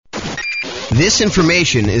This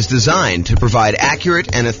information is designed to provide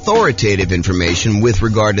accurate and authoritative information with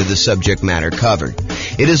regard to the subject matter covered.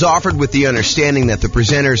 It is offered with the understanding that the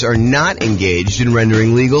presenters are not engaged in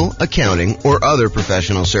rendering legal, accounting, or other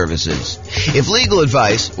professional services. If legal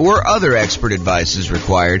advice or other expert advice is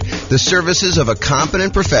required, the services of a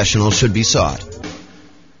competent professional should be sought.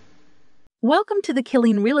 Welcome to the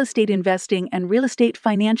Killeen Real Estate Investing and Real Estate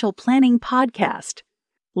Financial Planning podcast.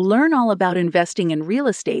 Learn all about investing in real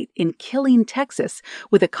estate in Killeen, Texas,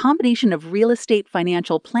 with a combination of real estate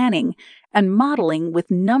financial planning and modeling with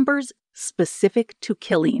numbers specific to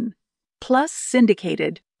Killeen, plus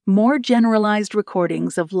syndicated, more generalized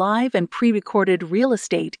recordings of live and pre-recorded real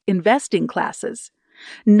estate investing classes,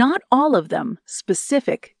 not all of them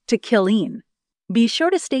specific to Killeen. Be sure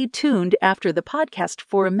to stay tuned after the podcast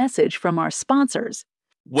for a message from our sponsors.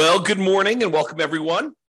 Well, good morning and welcome,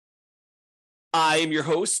 everyone. I am your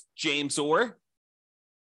host, James Orr,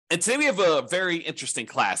 and today we have a very interesting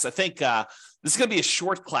class. I think this is going to be a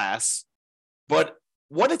short class, but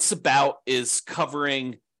what it's about is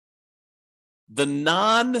covering the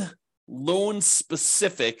non-loan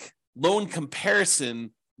specific, loan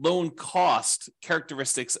comparison, loan cost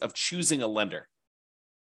characteristics of choosing a lender.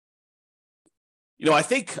 You know, I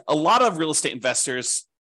think a lot of real estate investors,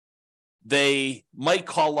 they might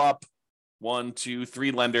call up 1, 2,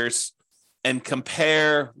 3 lenders and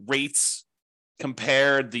compare rates,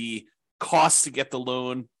 compare the cost to get the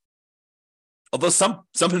loan. Although some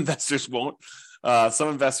investors won't. Some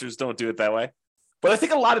investors don't do it that way. But I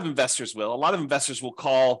think a lot of investors will. A lot of investors will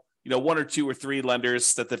call, 1 or 2 or 3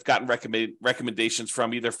 lenders that they've gotten recommendations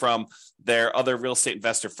from, either from their other real estate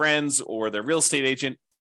investor friends or their real estate agent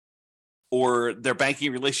or their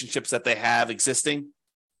banking relationships that they have existing.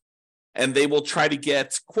 And they will try to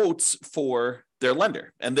get quotes for their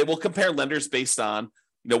lender. And they will compare lenders based on,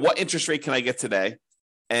 what interest rate can I get today?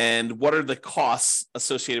 And what are the costs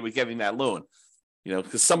associated with getting that loan?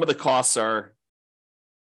 Because some of the costs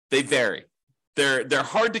they vary. They're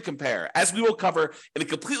hard to compare, as we will cover in a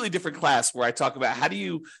completely different class where I talk about how do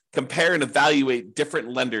you compare and evaluate different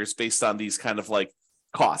lenders based on these kind of like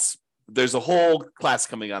costs. There's a whole class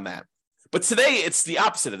coming on that. But today it's the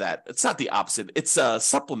opposite of that. It's not the opposite. It's a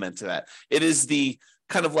supplement to that. It is the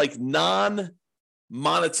kind of like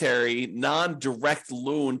non-monetary, non-direct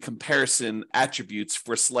loan comparison attributes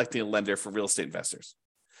for selecting a lender for real estate investors.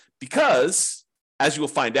 Because, as you will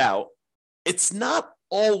find out, it's not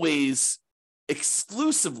always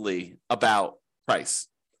exclusively about price.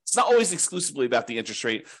 It's not always exclusively about the interest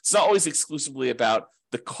rate. It's not always exclusively about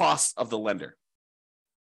the cost of the lender.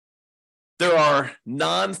 There are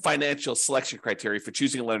non-financial selection criteria for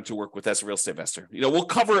choosing a lender to work with as a real estate investor. We'll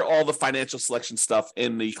cover all the financial selection stuff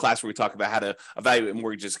in the class where we talk about how to evaluate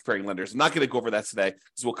mortgages comparing lenders. I'm not going to go over that today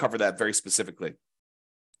because we'll cover that very specifically.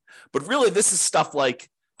 But really, this is stuff like,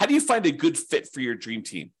 how do you find a good fit for your dream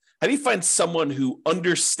team? How do you find someone who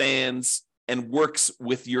understands and works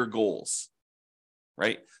with your goals,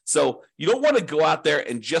 right? So you don't want to go out there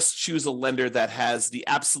and just choose a lender that has the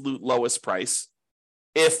absolute lowest price.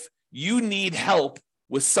 If you need help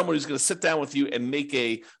with someone who's going to sit down with you and make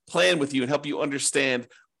a plan with you and help you understand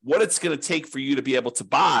what it's going to take for you to be able to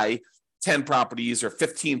buy 10 properties or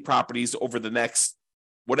 15 properties over the next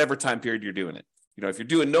whatever time period you're doing it. If you're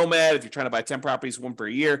doing Nomad, if you're trying to buy 10 properties, 1 per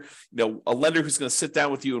year, a lender who's going to sit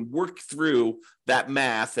down with you and work through that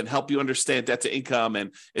math and help you understand debt to income.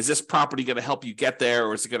 And is this property going to help you get there,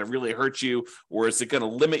 or is it going to really hurt you, or is it going to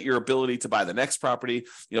limit your ability to buy the next property?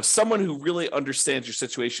 Someone who really understands your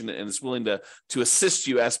situation and is willing to assist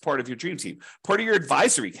you as part of your dream team, part of your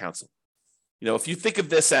advisory council. If you think of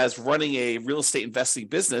this as running a real estate investing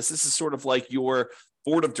business, this is sort of like your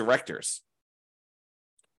board of directors.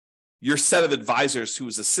 Your set of advisors who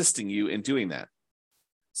is assisting you in doing that.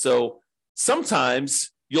 So sometimes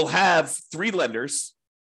you'll have 3 lenders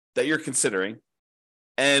that you're considering,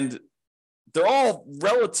 and they're all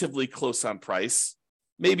relatively close on price.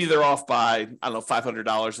 Maybe they're off by, $500,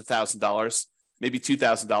 $1,000, maybe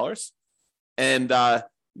 $2,000. And,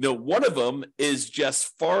 one of them is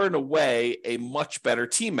just far and away a much better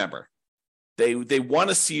team member. They want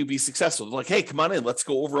to see you be successful. They're like, hey, come on in. Let's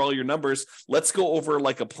go over all your numbers. Let's go over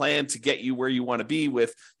like a plan to get you where you want to be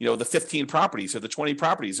with, the 15 properties or the 20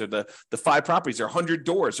 properties or the 5 properties or 100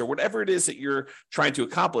 doors or whatever it is that you're trying to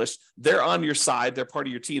accomplish. They're on your side. They're part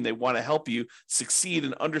of your team. They want to help you succeed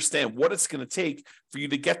and understand what it's going to take for you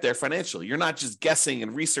to get there financially. You're not just guessing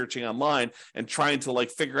and researching online and trying to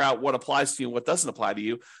figure out what applies to you and what doesn't apply to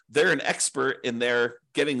you. They're an expert in their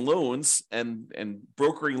getting loans and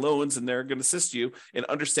brokering loans, and they're going to assist you in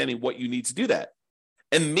understanding what you need to do that.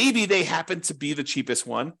 And maybe they happen to be the cheapest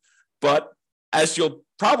one, but as you'll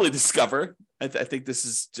probably discover, I think this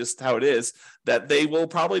is just how it is, that they will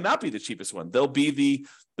probably not be the cheapest one. They'll be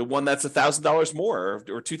the one that's $1,000 more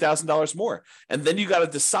or $2,000 more. And then you got to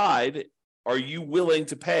decide, are you willing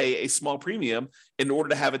to pay a small premium in order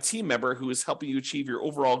to have a team member who is helping you achieve your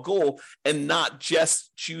overall goal and not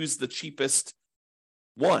just choose the cheapest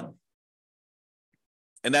one?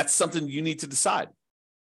 And that's something you need to decide.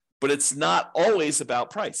 But it's not always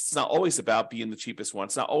about price. It's not always about being the cheapest one.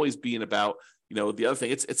 It's not always being about, the other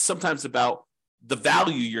thing. It's sometimes about the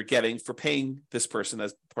value you're getting for paying this person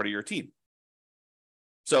as part of your team.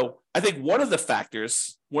 So I think one of the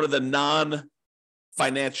factors, one of the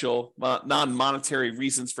non-financial, non-monetary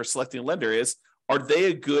reasons for selecting a lender is, are they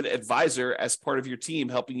a good advisor as part of your team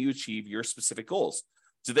helping you achieve your specific goals?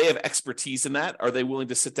 Do they have expertise in that? Are they willing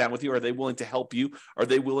to sit down with you? Are they willing to help you? Are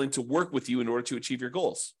they willing to work with you in order to achieve your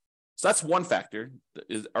goals? So that's one factor.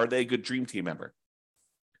 Are they a good dream team member?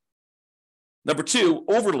 Number two,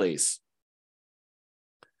 overlays.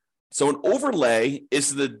 So an overlay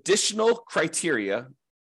is an additional criteria,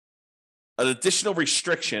 an additional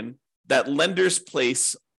restriction that lenders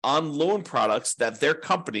place on loan products that their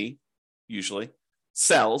company usually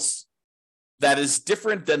sells that is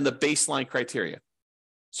different than the baseline criteria.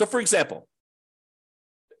 So for example,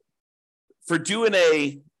 for doing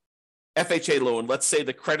a FHA loan, let's say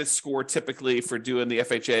the credit score typically for doing the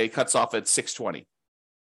FHA cuts off at 620.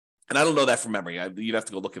 And I don't know that from memory. You'd have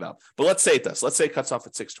to go look it up. But let's say it does. Let's say it cuts off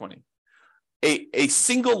at 620. A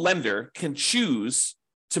single lender can choose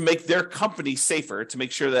to make their company safer, to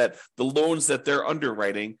make sure that the loans that they're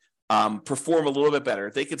underwriting perform a little bit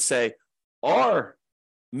better. They could say, our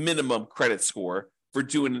minimum credit score for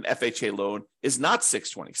doing an FHA loan is not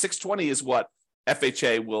 620. 620 is what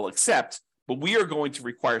FHA will accept, but we are going to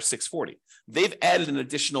require 640. They've added an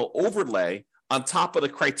additional overlay on top of the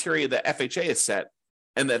criteria that FHA has set,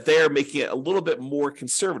 and that they're making it a little bit more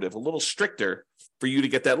conservative, a little stricter for you to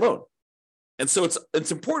get that loan. And so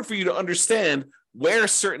it's important for you to understand where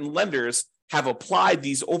certain lenders have applied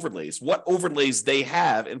these overlays, what overlays they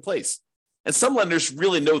have in place. And some lenders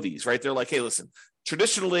really know these, right? They're like, hey, listen,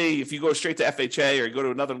 traditionally, if you go straight to FHA or you go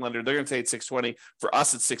to another lender, they're going to say it's 620. For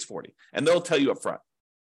us, it's 640. And they'll tell you up front.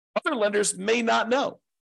 Other lenders may not know.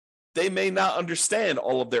 They may not understand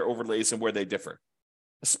all of their overlays and where they differ,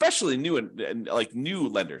 especially new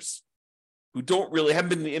lenders who haven't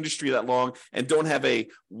been in the industry that long and don't have a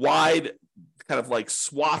wide kind of like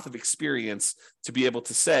swath of experience to be able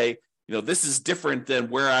to say, this is different than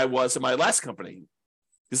where I was in my last company.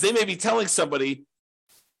 Because they may be telling somebody,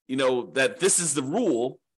 that this is the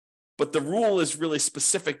rule, but the rule is really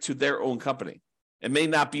specific to their own company. It may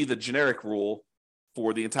not be the generic rule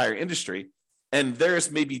for the entire industry, and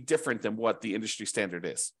theirs may be different than what the industry standard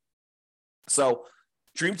is. So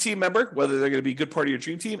dream team member, whether they're going to be a good part of your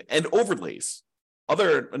dream team, and overlays.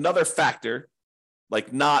 Another factor,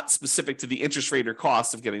 like not specific to the interest rate or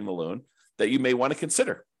cost of getting the loan, that you may want to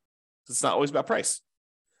consider. It's not always about price.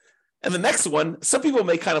 And the next one, some people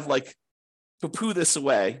may kind of like poo-poo this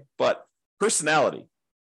away, but personality.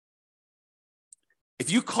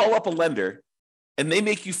 If you call up a lender and they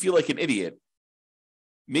make you feel like an idiot,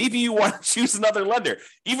 maybe you want to choose another lender,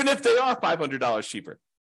 even if they are $500 cheaper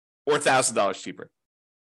or $1,000 cheaper.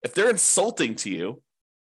 If they're insulting to you,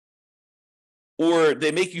 or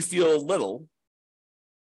they make you feel little,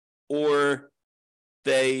 or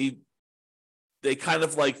they kind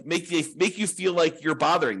of like make you feel like you're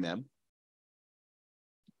bothering them,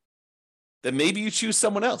 then maybe you choose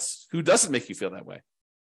someone else who doesn't make you feel that way.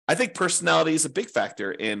 I think personality is a big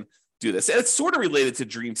factor in do this. And it's sort of related to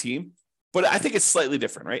Dream Team, but I think it's slightly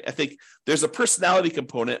different, right? I think there's a personality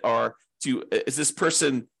component, is this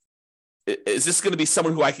going to be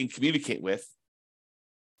someone who I can communicate with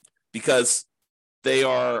because they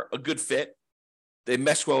are a good fit, they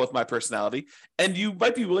mesh well with my personality, and you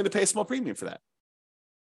might be willing to pay a small premium for that.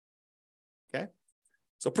 Okay?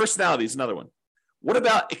 So personality is another one. What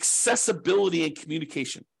about accessibility and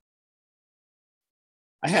communication?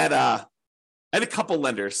 I had a couple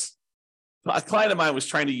lenders. A client of mine was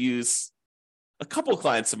trying to use, a couple of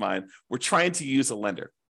clients of mine were trying to use a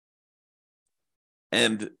lender.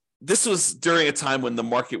 And this was during a time when the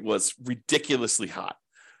market was ridiculously hot.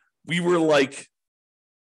 We were like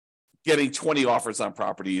getting 20 offers on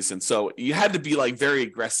properties. And so you had to be like very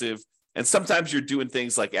aggressive. And sometimes you're doing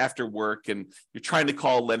things like after work and you're trying to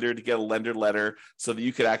call a lender to get a lender letter so that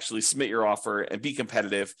you could actually submit your offer and be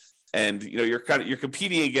competitive. And you're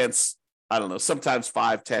competing against, I don't know, sometimes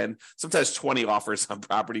 5, 10, sometimes 20 offers on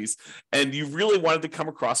properties. And you really wanted to come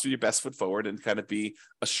across with your best foot forward and kind of be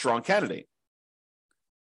a strong candidate.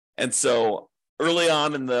 And so early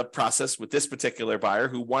on in the process with this particular buyer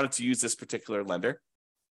who wanted to use this particular lender,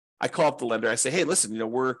 I call up the lender. I say, hey, listen,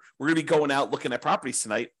 we're going to be going out looking at properties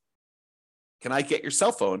tonight. Can I get your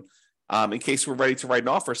cell phone in case we're ready to write an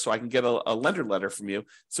offer so I can get a lender letter from you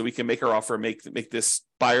so we can make our offer, make this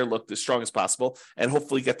buyer look as strong as possible and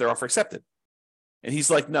hopefully get their offer accepted? And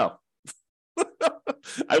he's like, no,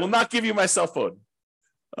 I will not give you my cell phone.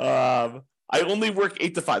 I only work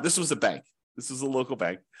 8 to 5. This was a bank. This was a local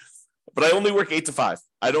bank. But I only work 8 to 5.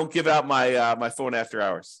 I don't give out my phone after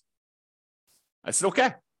hours. I said,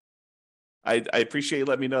 okay. I appreciate you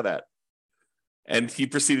letting me know that. And he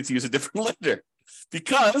proceeded to use a different lender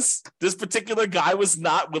because this particular guy was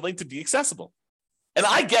not willing to be accessible. And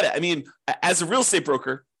I get it. I mean, as a real estate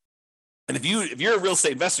broker, and if you're a real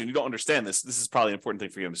estate investor and you don't understand this is probably an important thing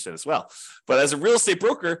for you to understand as well. But as a real estate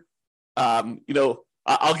broker, I'll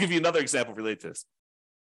give you another example related to this.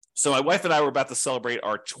 So my wife and I were about to celebrate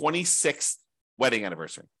our 26th wedding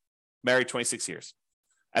anniversary, married 26 years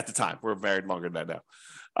at the time. We're married longer than that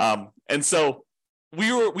now. And so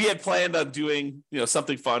we had planned on doing,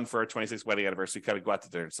 something fun for our 26th wedding anniversary, kind of go out to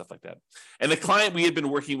dinner and stuff like that. And the client we had been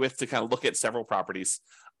working with to kind of look at several properties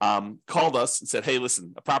called us and said, hey,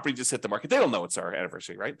 listen, a property just hit the market. They don't know it's our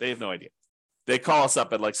anniversary, right? They have no idea. They call us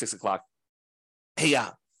up at like 6:00. Hey,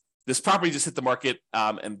 this property just hit the market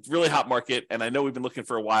and really hot market. And I know we've been looking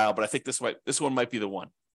for a while, but I think this one might be the one.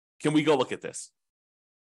 Can we go look at this?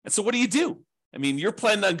 And so what do? I mean, you're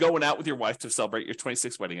planning on going out with your wife to celebrate your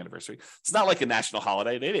 26th wedding anniversary. It's not like a national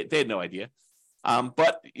holiday. They had no idea.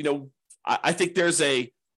 But, I think there's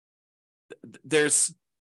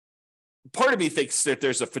part of me thinks that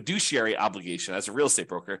there's a fiduciary obligation as a real estate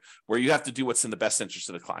broker where you have to do what's in the best interest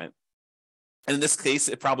of the client. And in this case,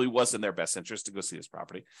 it probably was in their best interest to go see this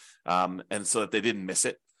property. And so that they didn't miss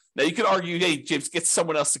it. Now, you could argue, hey, James, get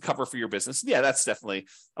someone else to cover for your business. Yeah, that's definitely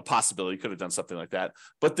a possibility. You could have done something like that.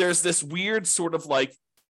 But there's this weird sort of like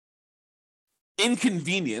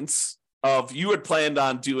inconvenience of you had planned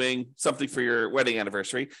on doing something for your wedding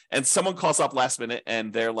anniversary, and someone calls up last minute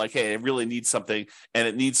and they're like, hey, I really need something, and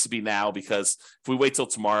it needs to be now because if we wait till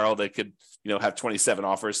tomorrow, they could have 27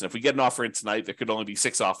 offers. And if we get an offer in tonight, there could only be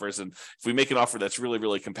 6 offers. And if we make an offer that's really,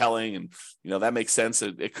 really compelling and, that makes sense,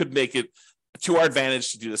 it could make it to our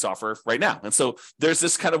advantage to do this offer right now. And so there's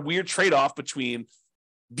this kind of weird trade-off between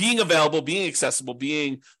being available, being accessible,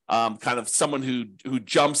 being kind of someone who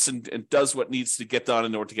jumps and does what needs to get done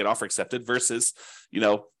in order to get offer accepted versus,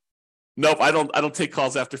 nope, I don't take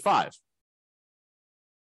calls after 5.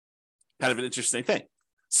 Kind of an interesting thing.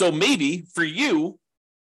 So maybe for you,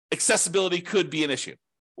 accessibility could be an issue,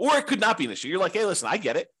 or it could not be an issue. You're like, hey, listen, I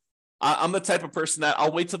get it. I'm the type of person that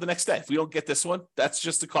I'll wait till the next day. If we don't get this one, that's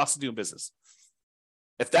just the cost of doing business.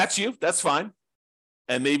 If that's you, that's fine.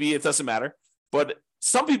 And maybe it doesn't matter. But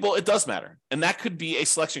some people, it does matter. And that could be a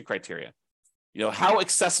selection criteria. How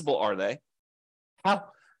accessible are they? How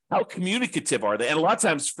communicative are they? And a lot of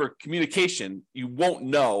times for communication, you won't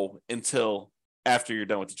know until after you're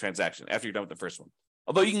done with the transaction, after you're done with the first one.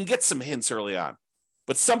 Although you can get some hints early on.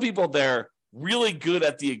 But some people, they're really good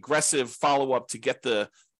at the aggressive follow-up to get the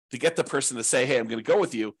person to say, hey, I'm going to go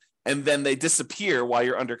with you. And then they disappear while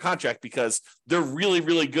you're under contract because they're really,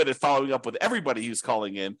 really good at following up with everybody who's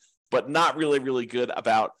calling in, but not really, really good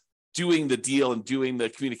about doing the deal and doing the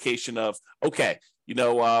communication of, okay,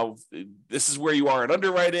 this is where you are in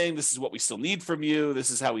underwriting. This is what we still need from you.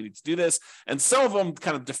 This is how we need to do this. And some of them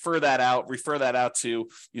kind of refer that out to,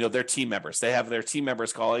 their team members. They have their team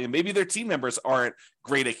members calling, and maybe their team members aren't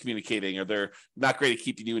great at communicating, or they're not great at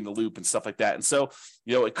keeping you in the loop and stuff like that. And so,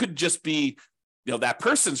 it could just be, that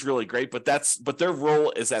person's really great, but their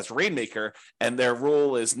role is as rainmaker, and their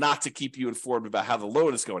role is not to keep you informed about how the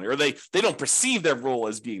loan is going, or they don't perceive their role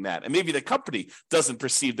as being that. And maybe the company doesn't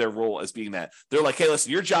perceive their role as being that. They're like, hey,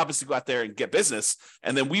 listen, your job is to go out there and get business,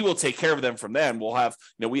 and then we will take care of them from then. We'll have,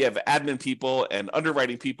 we have admin people and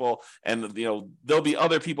underwriting people, and, there'll be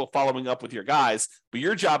other people following up with your guys, but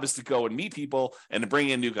your job is to go and meet people and to bring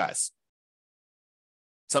in new guys.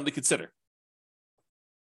 Something to consider.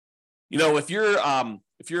 If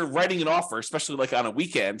you're writing an offer, especially like on a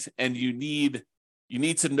weekend, and you need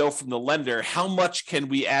to know from the lender how much can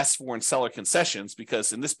we ask for in seller concessions,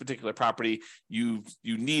 because in this particular property, you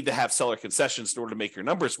need to have seller concessions in order to make your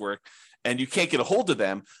numbers work, and you can't get a hold of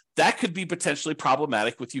them, that could be potentially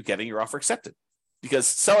problematic with you getting your offer accepted, because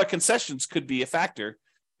seller concessions could be a factor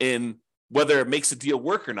in whether it makes a deal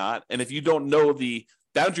work or not. And if you don't know the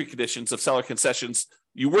boundary conditions of seller concessions,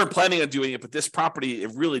 you weren't planning on doing it, but this property,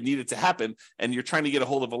 it really needed to happen, and you're trying to get a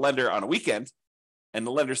hold of a lender on a weekend, and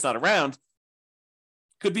the lender's not around,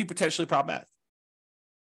 could be potentially problematic.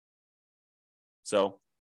 So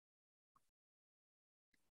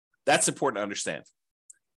that's important to understand.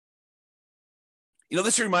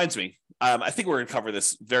 This reminds me, I think we're going to cover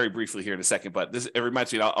this very briefly here in a second, but it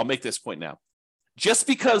reminds me, I'll make this point now. Just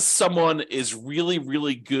because someone is really,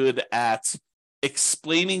 really good at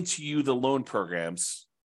explaining to you the loan programs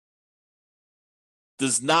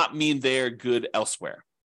does not mean they're good elsewhere.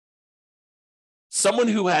 Someone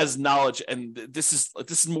who has knowledge, and this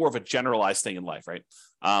is more of a generalized thing in life, right?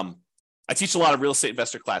 I teach a lot of real estate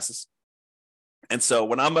investor classes. And so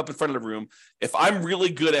when I'm up in front of the room, if I'm really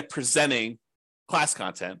good at presenting class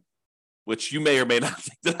content, which you may or may not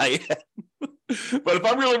think that I am, but if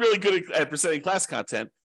I'm really, really good at presenting class content,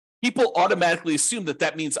 people automatically assume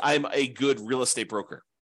that means I'm a good real estate broker,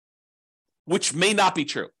 which may not be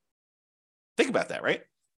true. Think about that, right?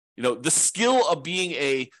 The skill of being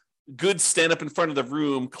a good stand up in front of the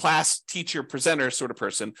room, class teacher, presenter sort of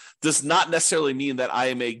person does not necessarily mean that I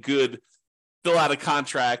am a good fill out a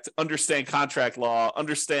contract, understand contract law,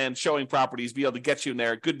 understand showing properties, be able to get you in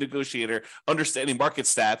there, good negotiator, understanding market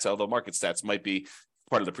stats, although market stats might be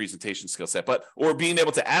part of the presentation skill set, or being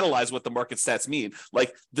able to analyze what the market stats mean.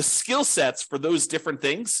 Like the skill sets for those different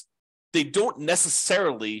things, they don't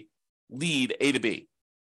necessarily lead A to B.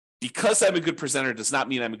 Because I'm a good presenter does not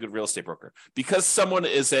mean I'm a good real estate broker. Because someone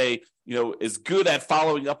is is good at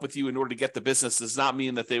following up with you in order to get the business does not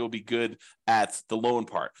mean that they will be good at the loan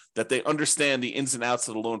part, that they understand the ins and outs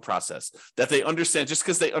of the loan process, that they understand, just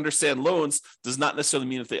because they understand loans does not necessarily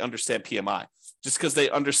mean that they understand PMI. Just because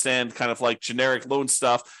they understand kind of like generic loan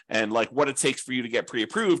stuff and like what it takes for you to get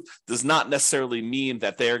pre-approved does not necessarily mean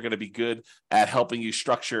that they are going to be good at helping you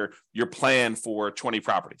structure your plan for 20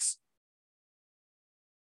 properties.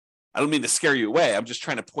 I don't mean to scare you away. I'm just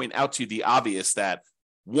trying to point out to you the obvious that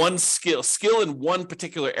one skill in one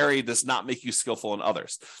particular area does not make you skillful in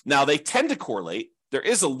others. Now, they tend to correlate. There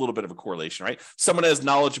is a little bit of a correlation, right? Someone has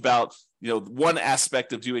knowledge about, one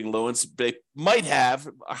aspect of doing loans, they might have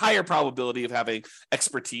a higher probability of having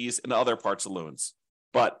expertise in other parts of loans.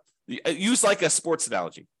 But use like a sports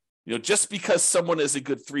analogy. Just because someone is a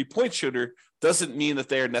good 3-point shooter doesn't mean that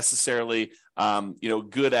they are necessarily,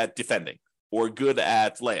 good at defending or good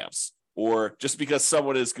at layups, or just because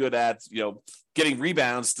someone is good at, getting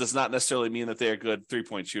rebounds does not necessarily mean that they're a good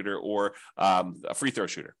 3-point shooter or a free throw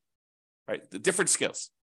shooter, right? The different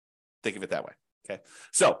skills. Think of it that way. Okay.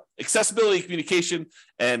 So accessibility, communication,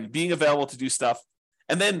 and being available to do stuff.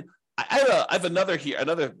 And then I have another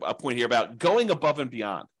point here about going above and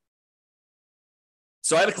beyond.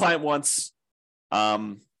 So I had a client once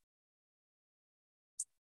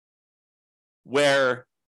where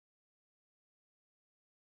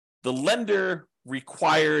the lender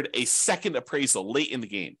required a second appraisal late in the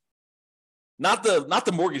game. Not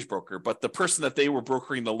the mortgage broker, but the person that they were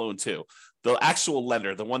brokering the loan to, the actual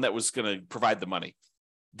lender, the one that was going to provide the money.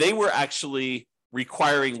 They were actually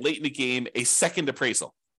requiring late in the game a second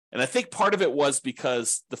appraisal. And I think part of it was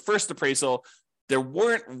because the first appraisal, there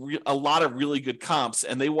weren't a lot of really good comps,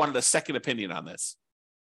 and they wanted a second opinion on this.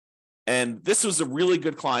 And this was a really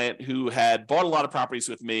good client who had bought a lot of properties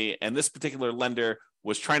with me, and this particular lender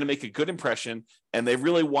was trying to make a good impression, and they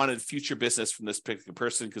really wanted future business from this particular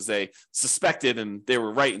person because they suspected, and they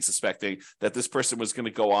were right in suspecting, that this person was going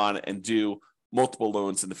to go on and do multiple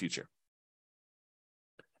loans in the future.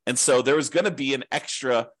 And so there was going to be an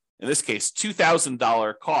extra, in this case,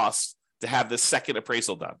 $2,000 cost to have this second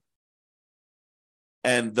appraisal done.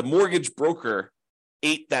 And the mortgage broker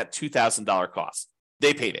ate that $2,000 cost.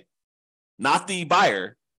 They paid it. Not the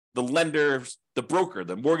buyer, the lender, the broker,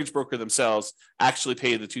 the mortgage broker themselves actually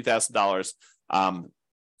paid the $2,000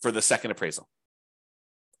 for the second appraisal.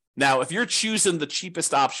 Now, if you're choosing the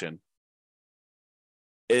cheapest option,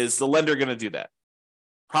 is the lender going to do that?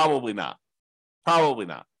 Probably not. Probably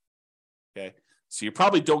not. Okay. So you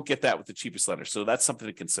probably don't get that with the cheapest lender. So that's something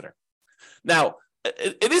to consider. Now,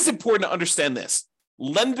 it is important to understand this.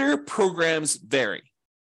 Lender programs vary.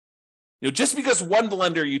 Just because one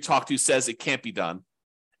lender you talk to says it can't be done,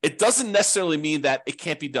 it doesn't necessarily mean that it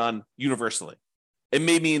can't be done universally. It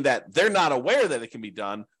may mean that they're not aware that it can be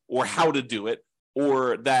done or how to do it,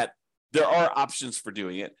 or that there are options for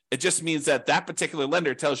doing it. It just means that that particular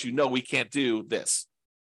lender tells you, no, we can't do this.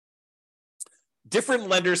 Different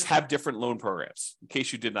lenders have different loan programs, in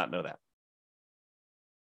case you did not know that.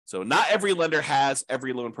 So not every lender has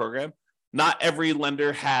every loan program. Not every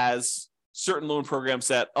lender has certain loan programs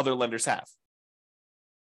that other lenders have.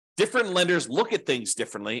 Different lenders look at things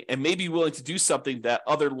differently and may be willing to do something that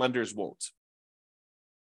other lenders won't.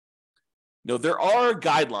 There are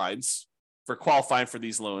guidelines for qualifying for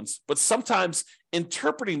these loans, but sometimes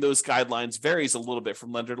interpreting those guidelines varies a little bit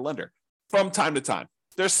from lender to lender from time to time.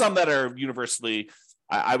 There's some that are universally,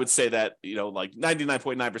 I would say that, like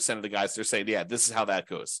 99.9% of the guys, they're saying, yeah, this is how that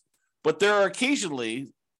goes. but there are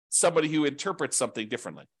occasionally somebody who interprets something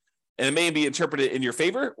differently. And it may be interpreted in your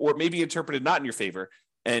favor, or it may be interpreted not in your favor.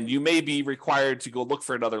 And you may be required to go look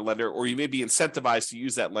for another lender, or you may be incentivized to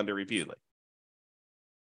use that lender repeatedly.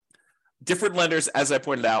 Different lenders, as I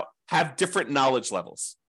pointed out, have different knowledge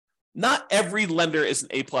levels. Not every lender is an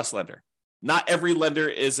A+ lender. Not every lender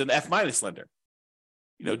is an F- lender.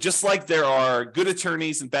 Just like there are good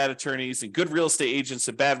attorneys and bad attorneys, and good real estate agents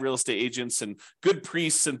and bad real estate agents, and good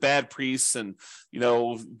priests and bad priests, and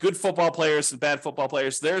good football players and bad football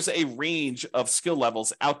players, there's a range of skill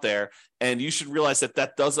levels out there, and you should realize that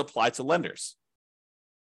that does apply to lenders.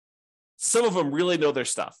 Some of them really know their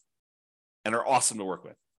stuff and are awesome to work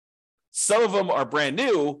with. Some of them are brand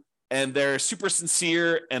new and they're super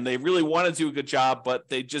sincere and they really want to do a good job, but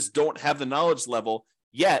they just don't have the knowledge level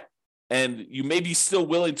yet. And you may be still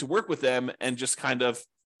willing to work with them and just kind of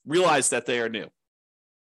realize that they are new.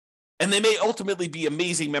 And they may ultimately be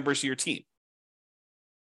amazing members of your team.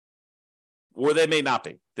 Or they may not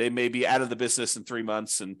be. They may be out of the business in 3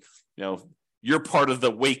 months and, you're part of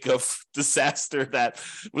the wake of disaster that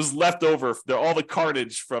was left over, all the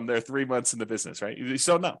carnage from their 3 months in the business, right? You just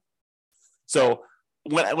don't know. So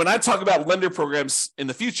when I talk about lender programs in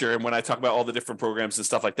the future, and when I talk about all the different programs and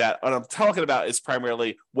stuff like that, what I'm talking about is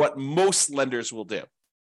primarily what most lenders will do.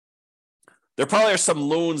 There probably are some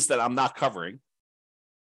loans that I'm not covering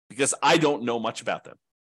because I don't know much about them.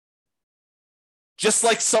 Just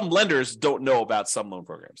like some lenders don't know about some loan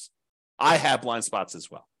programs. I have blind spots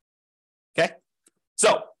as well. Okay?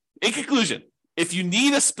 So, in conclusion, if you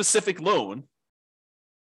need a specific loan,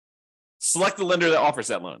 select the lender that offers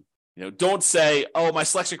that loan. Don't say, oh, my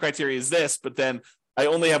selection criteria is this, but then I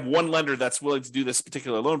only have one lender that's willing to do this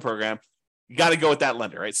particular loan program. You got to go with that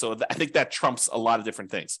lender, right? So I think that trumps a lot of different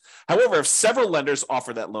things. However, if several lenders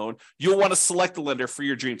offer that loan, you'll want to select the lender for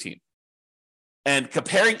your dream team. And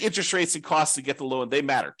comparing interest rates and costs to get the loan, they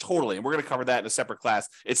matter totally. And we're going to cover that in a separate class.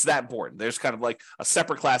 It's that important. There's kind of like a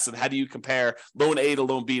separate class on how do you compare loan A to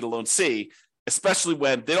loan B to loan C, especially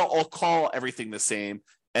when they don't all call everything the same.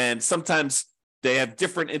 And sometimes they have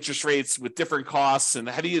different interest rates with different costs. And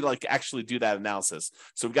how do you actually do that analysis?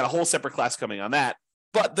 So we've got a whole separate class coming on that.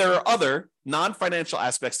 But there are other non-financial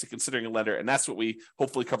aspects to considering a lender, and that's what we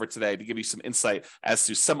hopefully covered today to give you some insight as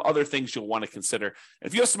to some other things you'll want to consider. And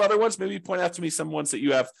if you have some other ones, maybe point out to me some ones that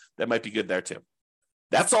you have that might be good there too.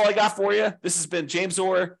 That's all I got for you. This has been James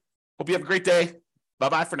Orr. Hope you have a great day.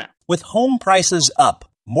 Bye-bye for now. With home prices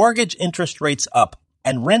up, mortgage interest rates up,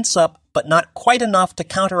 and rents up, but not quite enough to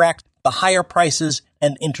counteract the higher prices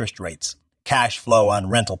and interest rates, cash flow on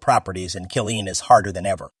rental properties in Killeen is harder than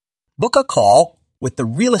ever. Book a call with the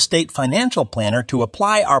Real Estate Financial Planner to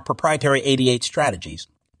apply our proprietary 88 strategies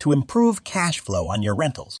to improve cash flow on your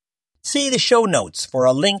rentals. See the show notes for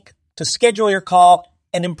a link to schedule your call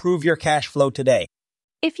and improve your cash flow today.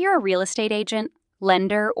 If you're a real estate agent,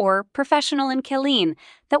 lender, or professional in Killeen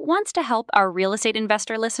that wants to help our real estate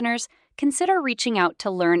investor listeners, consider reaching out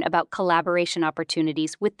to learn about collaboration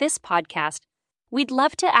opportunities with this podcast. We'd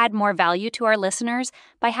love to add more value to our listeners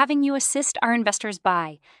by having you assist our investors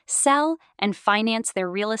buy, sell, and finance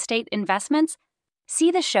their real estate investments.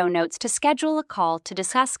 See the show notes to schedule a call to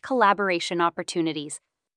discuss collaboration opportunities.